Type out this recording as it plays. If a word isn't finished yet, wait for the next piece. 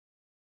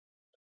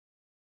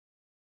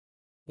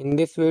In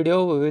this video,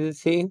 we will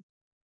see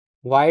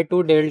Y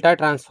to delta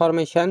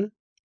transformation.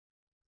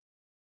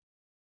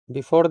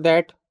 Before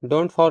that,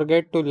 don't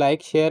forget to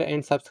like, share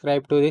and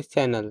subscribe to this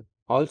channel.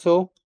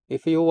 Also,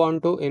 if you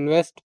want to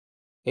invest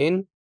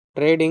in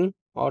trading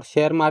or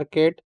share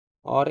market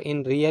or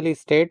in real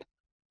estate,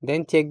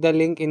 then check the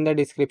link in the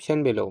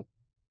description below.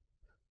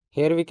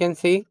 Here we can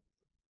see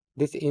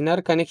this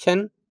inner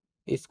connection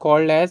is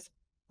called as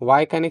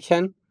Y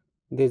connection.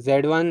 The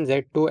Z1,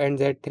 Z2 and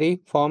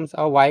Z3 forms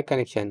a Y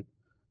connection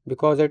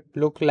because it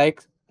looks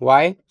like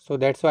Y, so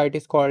that's why it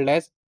is called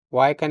as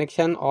Y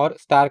connection or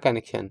star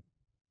connection.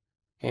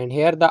 And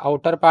here the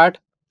outer part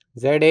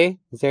ZA,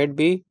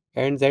 ZB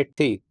and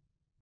ZC.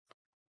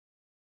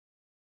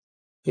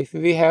 If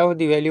we have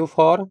the value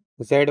for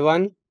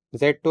Z1,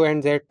 Z2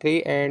 and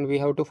Z3 and we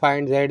have to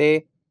find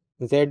ZA,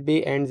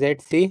 ZB and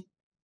ZC.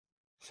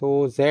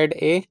 So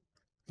ZA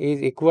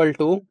is equal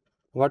to,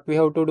 what we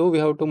have to do, we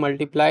have to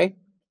multiply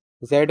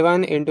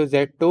Z1 into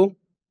Z2.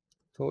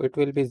 So it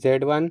will be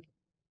Z1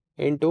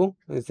 into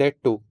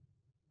Z2.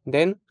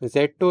 Then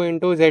Z2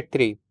 into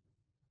Z3.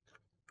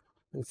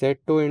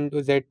 Z2 into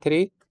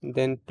Z3,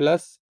 then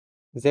plus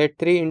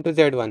Z3 into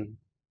Z1.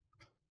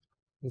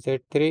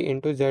 Z3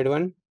 into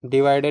Z1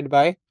 divided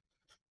by,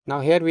 now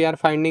here we are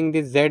finding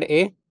this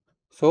ZA.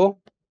 So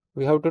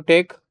we have to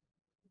take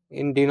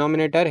in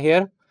denominator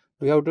here,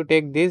 we have to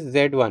take this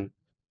Z1.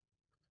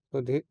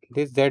 So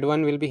this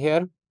Z1 will be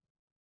here.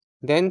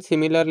 Then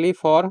similarly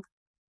for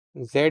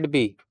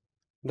ZB,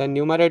 the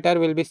numerator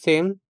will be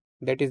same,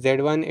 that is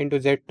Z1 into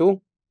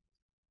Z2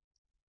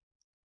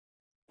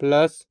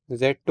 plus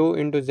Z2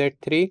 into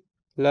Z3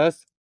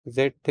 plus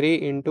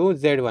Z3 into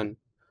Z1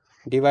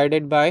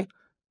 divided by,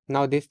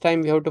 now this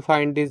time we have to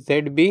find this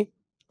ZB,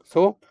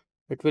 so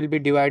it will be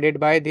divided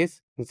by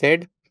this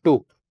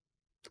Z2.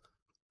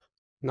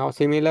 Now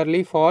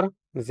similarly for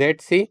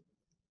ZC,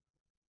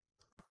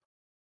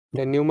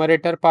 the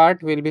numerator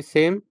part will be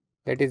same,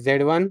 that is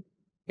Z1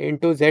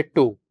 into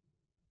Z2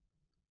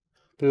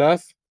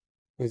 plus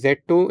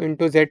Z2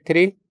 into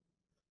Z3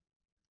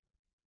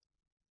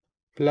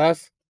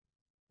 plus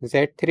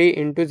Z3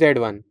 into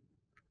Z1.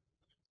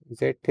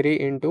 Z3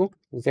 into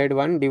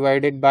Z1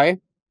 divided by,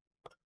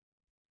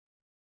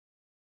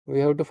 we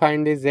have to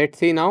find this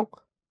ZC now,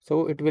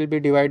 so it will be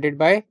divided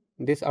by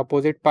this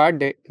opposite part,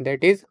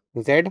 that is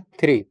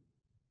Z3.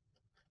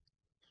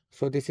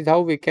 So this is how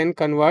we can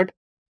convert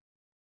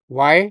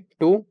Y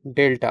to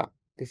delta.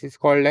 This is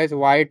called as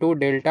Y to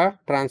delta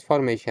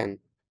transformation.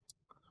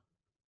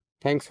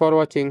 Thanks for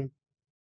watching.